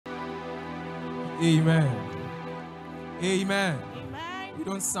Amen. Amen. You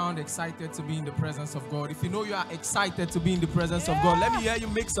don't sound excited to be in the presence of God. If you know you are excited to be in the presence of God, let me hear you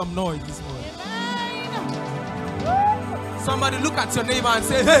make some noise this morning. Somebody look at your neighbor and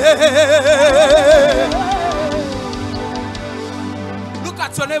say, hey, hey, hey, hey, hey. Look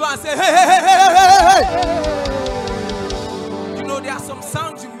at your neighbor and say, hey, hey, hey, hey, hey. You know, there are some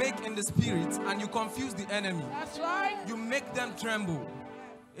sounds you make in the spirit and you confuse the enemy. That's right. You make them tremble.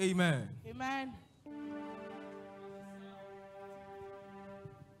 Amen. Amen.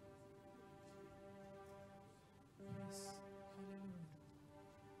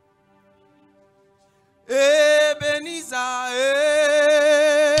 Ebenezer,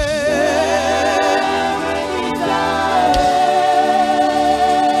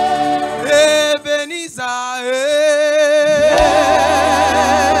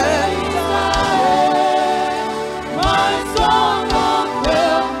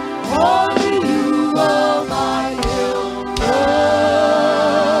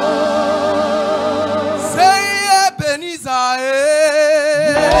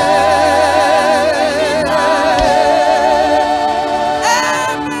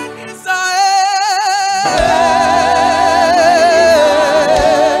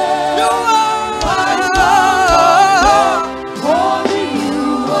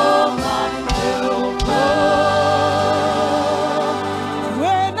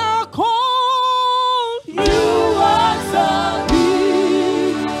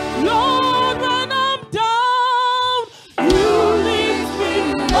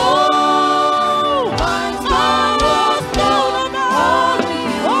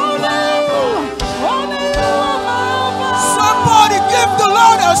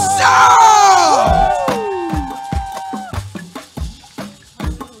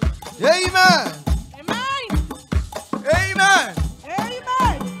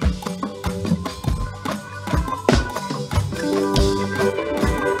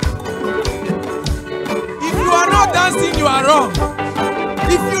 you are wrong.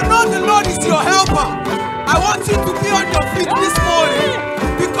 If you know the Lord is your helper, I want you to be on your feet this morning.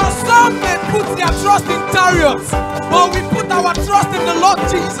 Because some may put their trust in chariots, but we put our trust in the Lord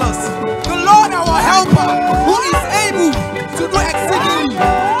Jesus, the Lord our helper, who is able to do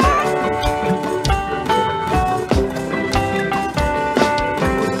exceedingly